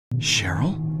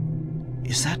Cheryl?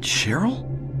 Is that Cheryl?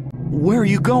 Where are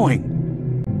you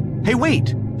going? Hey,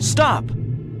 wait! Stop!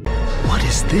 What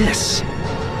is this?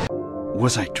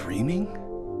 Was I dreaming?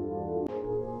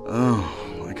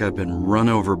 Oh, like I've been run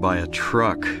over by a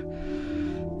truck.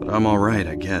 But I'm all right,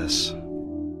 I guess.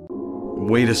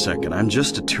 Wait a second, I'm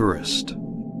just a tourist.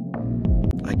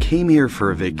 I came here for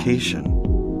a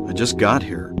vacation. I just got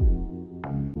here.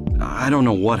 I don't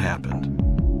know what happened.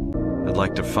 I'd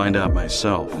like to find out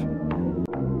myself.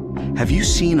 Have you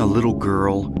seen a little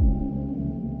girl?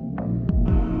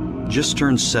 Just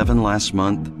turned 7 last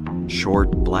month.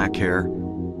 Short, black hair.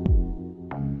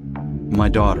 My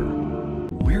daughter.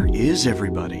 Where is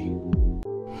everybody?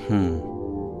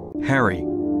 Harry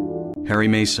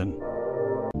Mason.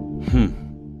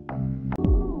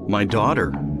 My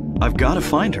daughter. I've got to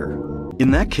find her.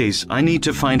 In that case, I need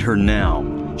to find her now.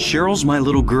 Cheryl's my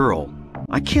little girl.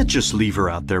 I can't just leave her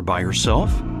out there by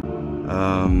herself.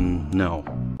 No.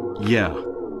 Yeah,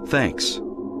 thanks.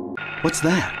 What's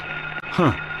that?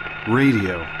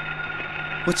 Radio.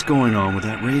 What's going on with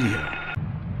that radio?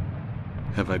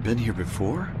 Have I been here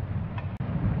before?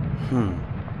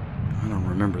 I don't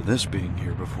remember this being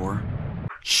here before.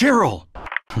 Cheryl!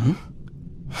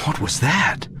 What was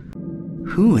that?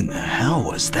 Who in the hell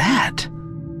was that?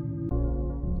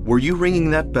 Were you ringing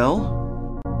that bell?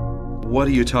 What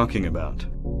are you talking about?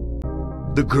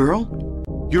 The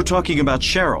girl? You're talking about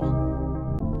Cheryl.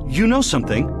 You know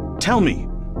something? Tell me.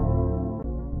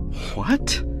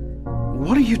 What?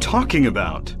 What are you talking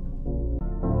about?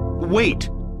 Wait!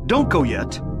 Don't go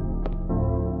yet!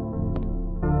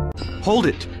 Hold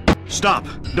it! Stop!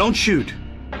 Don't shoot!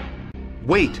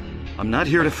 Wait! I'm not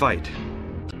here to fight.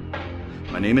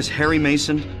 My name is Harry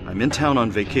Mason. I'm in town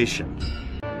on vacation.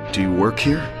 Do you work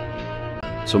here?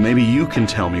 So maybe you can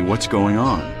tell me what's going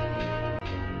on.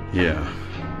 Yeah.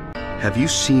 Have you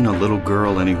seen a little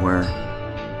girl anywhere?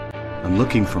 I'm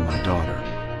looking for my daughter.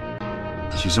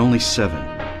 She's only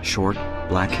 7, short,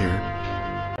 black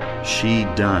hair. She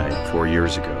died 4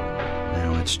 years ago.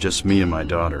 Now it's just me and my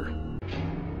daughter.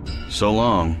 So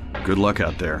long. Good luck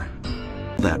out there.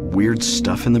 That weird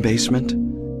stuff in the basement?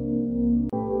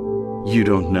 You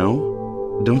don't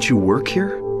know? Don't you work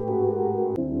here?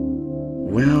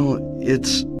 Well,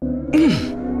 it's...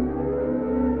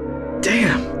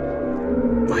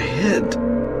 Damn! My head.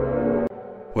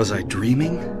 Was I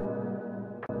dreaming?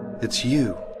 It's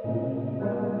you.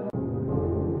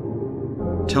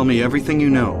 Tell me everything you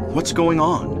know. What's going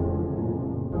on?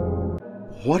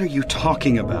 What are you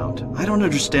talking about? I don't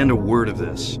understand a word of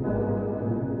this.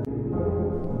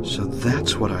 So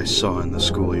that's what I saw in the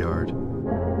schoolyard.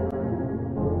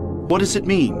 What does it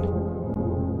mean?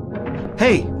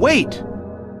 Hey, wait!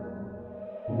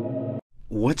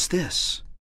 What's this?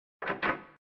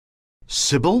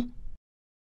 Sybil?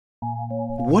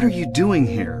 What are you doing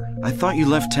here? I thought you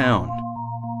left town.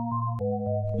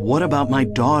 What about my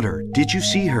daughter? Did you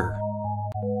see her?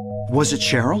 Was it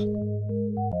Cheryl?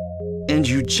 And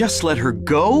you just let her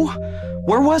go?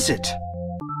 Where was it?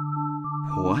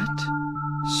 What?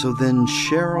 So then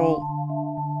Cheryl...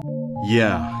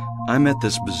 Yeah, I met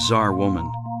this bizarre woman.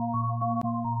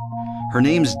 Her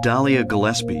name's Dahlia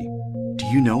Gillespie. Do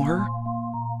you know her?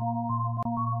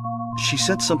 She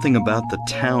said something about the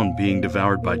town being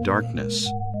devoured by darkness.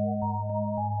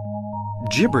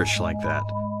 Gibberish like that.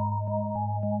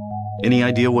 Any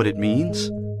idea what it means?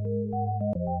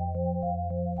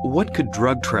 What could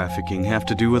drug trafficking have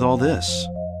to do with all this?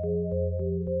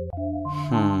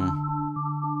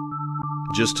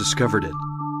 Just discovered it.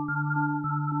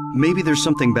 Maybe there's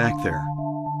something back there.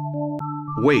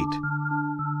 Wait.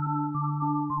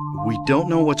 We don't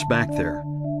know what's back there.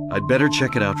 I'd better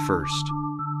check it out first.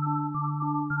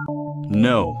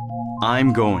 No,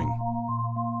 I'm going.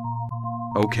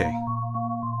 Okay.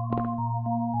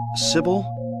 Sybil,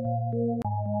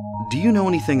 do you know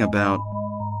anything about...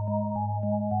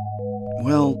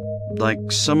 well, like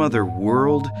some other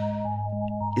world?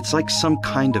 It's like some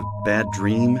kind of bad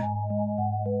dream.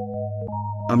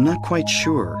 I'm not quite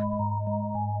sure.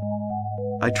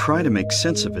 I try to make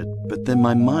sense of it, but then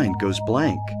my mind goes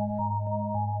blank.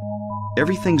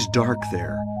 Everything's dark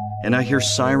there, and I hear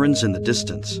sirens in the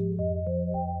distance.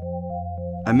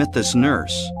 I met this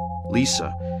nurse,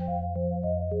 Lisa.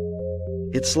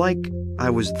 It's like I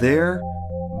was there,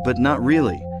 but not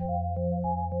really.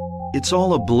 It's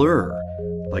all a blur,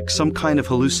 like some kind of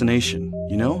hallucination,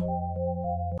 you know?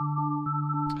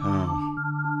 Oh.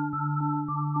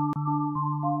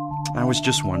 I was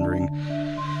just wondering.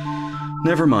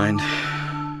 Never mind.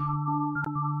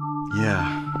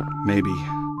 Yeah, maybe.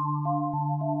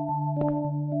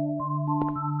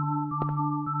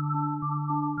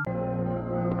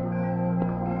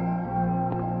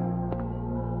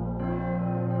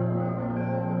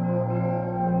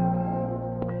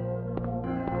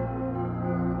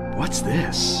 What's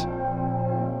this?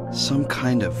 Some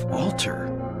kind of altar.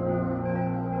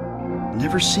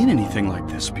 Never seen anything like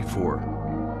this before.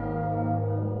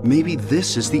 Maybe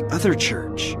this is the other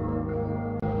church.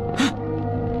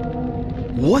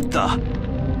 What the?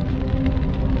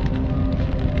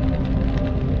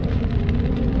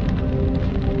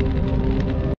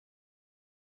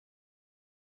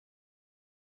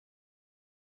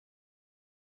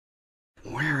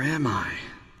 Where am I?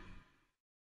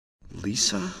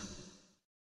 Lisa?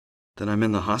 Then I'm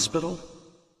in the hospital?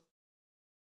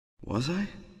 Was I?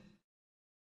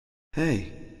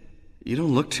 Hey, you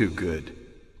don't look too good.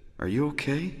 Are you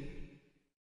okay?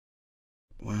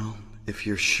 Well, if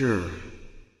you're sure...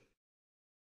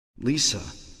 Lisa,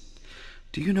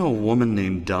 do you know a woman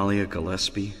named Dahlia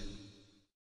Gillespie?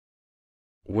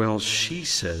 Well, she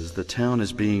says the town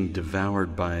is being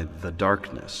devoured by the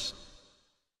darkness.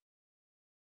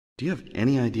 Do you have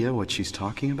any idea what she's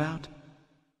talking about?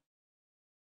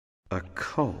 A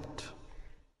cult.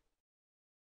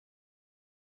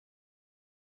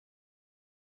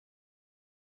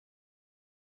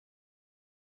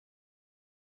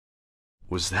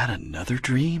 Was that another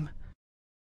dream?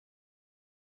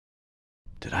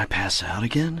 Did I pass out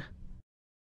again?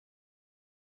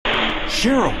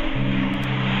 Cheryl!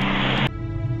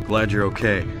 Glad you're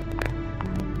okay.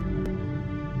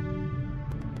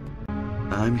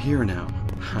 I'm here now.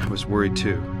 I was worried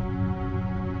too.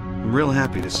 I'm real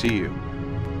happy to see you.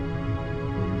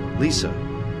 Lisa,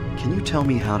 can you tell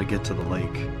me how to get to the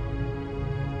lake?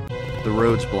 The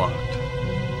road's blocked.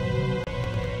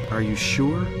 Are you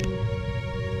sure?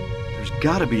 There's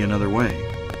gotta be another way.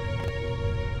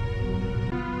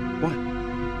 What?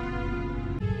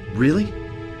 Really?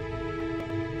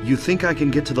 You think I can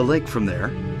get to the lake from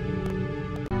there?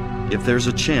 If there's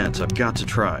a chance, I've got to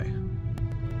try.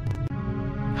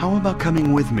 How about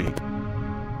coming with me?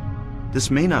 This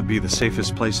may not be the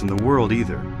safest place in the world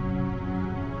either.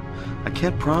 I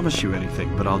can't promise you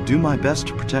anything, but I'll do my best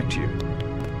to protect you.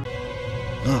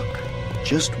 Look,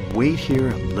 just wait here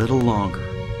a little longer.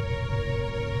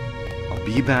 I'll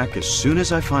be back as soon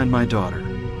as I find my daughter.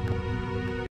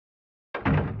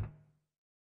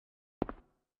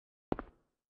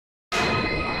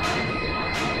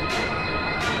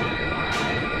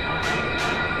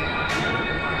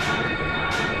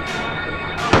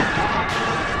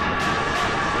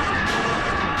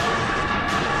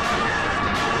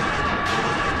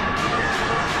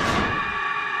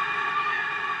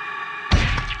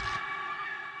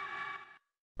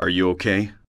 Are you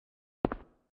okay?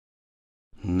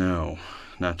 No,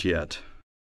 not yet.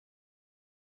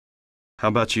 How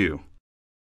about you?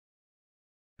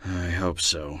 I hope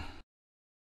so.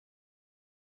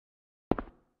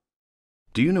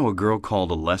 Do you know a girl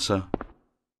called Alessa?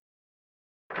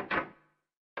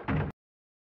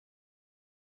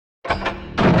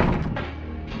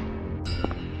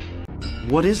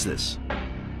 What is this?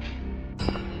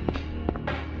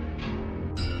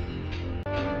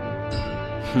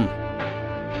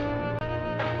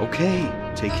 Okay,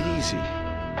 take it easy.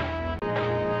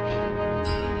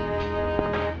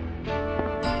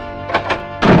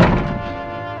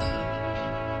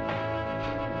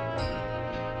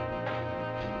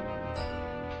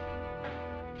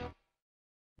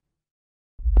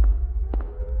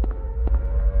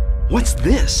 What's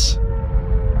this?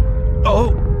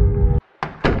 Oh!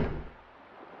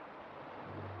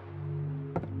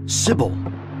 Sybil.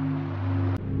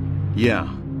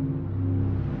 Yeah.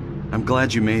 I'm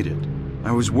glad you made it.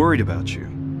 I was worried about you.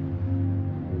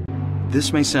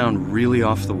 This may sound really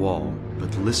off the wall,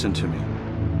 but listen to me.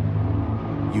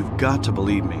 You've got to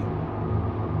believe me.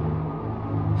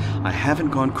 I haven't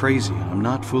gone crazy. I'm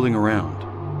not fooling around.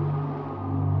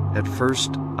 At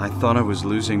first, I thought I was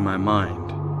losing my mind.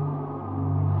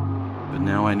 But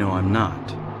now I know I'm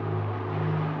not.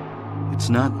 It's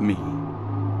not me.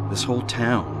 This whole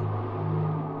town.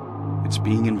 It's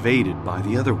being invaded by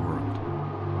the other world.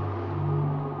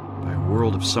 By a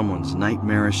world of someone's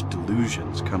nightmarish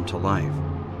delusions come to life.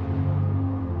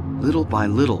 Little by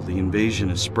little, the invasion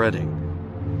is spreading,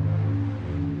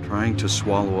 trying to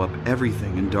swallow up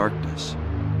everything in darkness.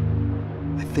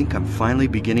 I think I'm finally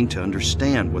beginning to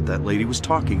understand what that lady was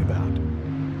talking about.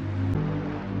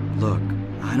 Look,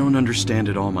 I don't understand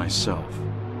it all myself.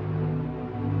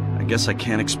 I guess I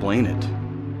can't explain it.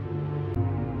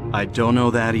 I don't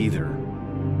know that either.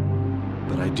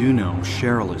 But I do know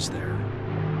Cheryl is there.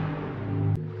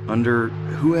 Under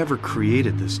whoever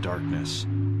created this darkness.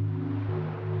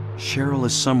 Cheryl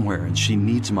is somewhere and she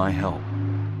needs my help.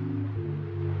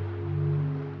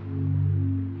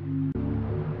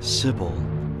 Sybil,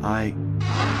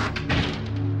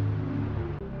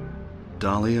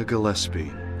 Dahlia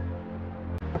Gillespie.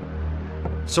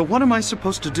 So what am I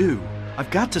supposed to do? I've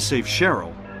got to save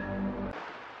Cheryl.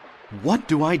 What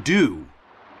do I do?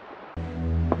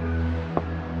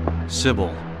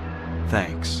 Sybil,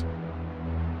 thanks.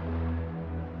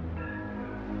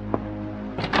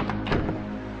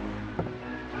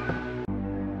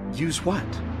 Use what?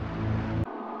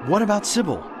 What about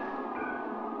Sybil?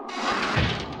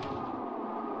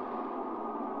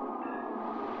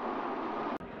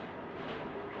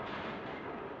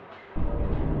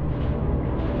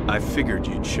 I figured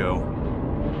you'd show.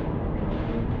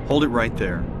 Hold it right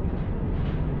there.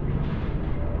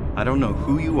 I don't know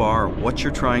who you are or what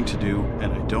you're trying to do,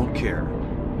 and I don't care.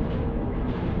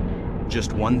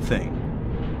 Just one thing.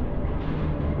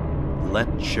 Let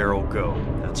Cheryl go.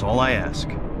 That's all I ask.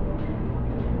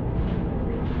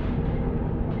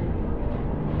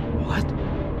 What?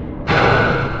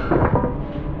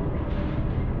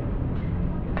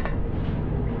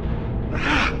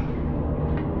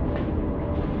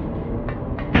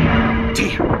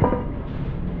 Damn!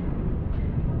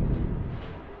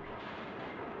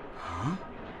 Huh?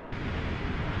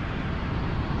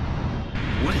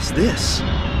 What is this?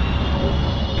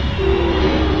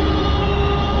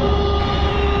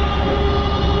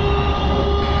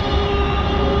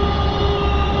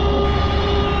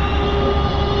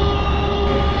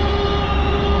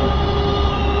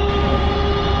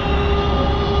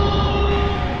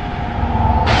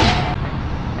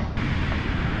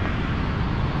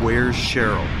 Where's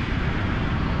Cheryl?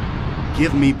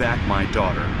 Give me back my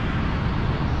daughter.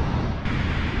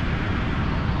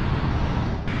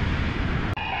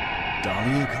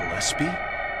 Dahlia Gillespie?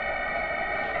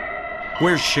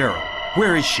 Where's Cheryl?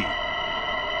 Where is she?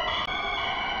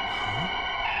 Huh?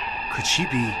 Could she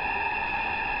be...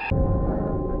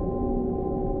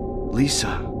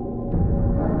 Lisa?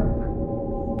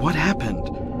 What happened?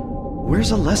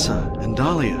 Where's Alessa and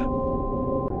Dahlia?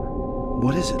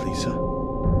 What is it, Lisa?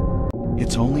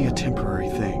 It's only a temporary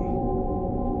thing.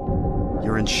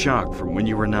 You're in shock from when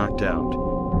you were knocked out.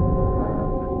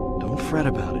 Don't fret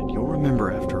about it. You'll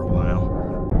remember after a while.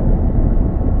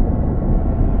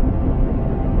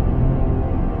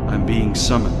 I'm being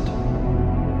summoned.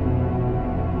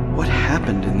 What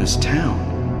happened in this town?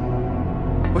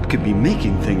 What could be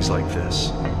making things like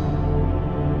this?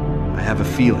 I have a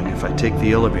feeling if I take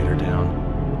the elevator down,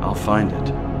 I'll find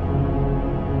it.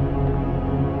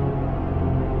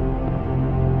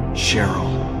 Cheryl.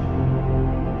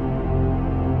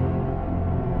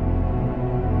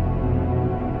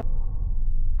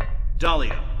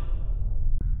 Dahlia.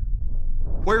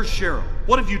 Where's Cheryl?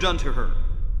 What have you done to her?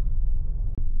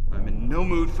 I'm in no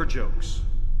mood for jokes.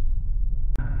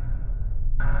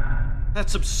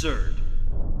 That's absurd.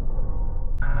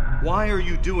 Why are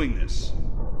you doing this?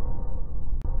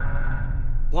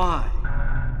 Why?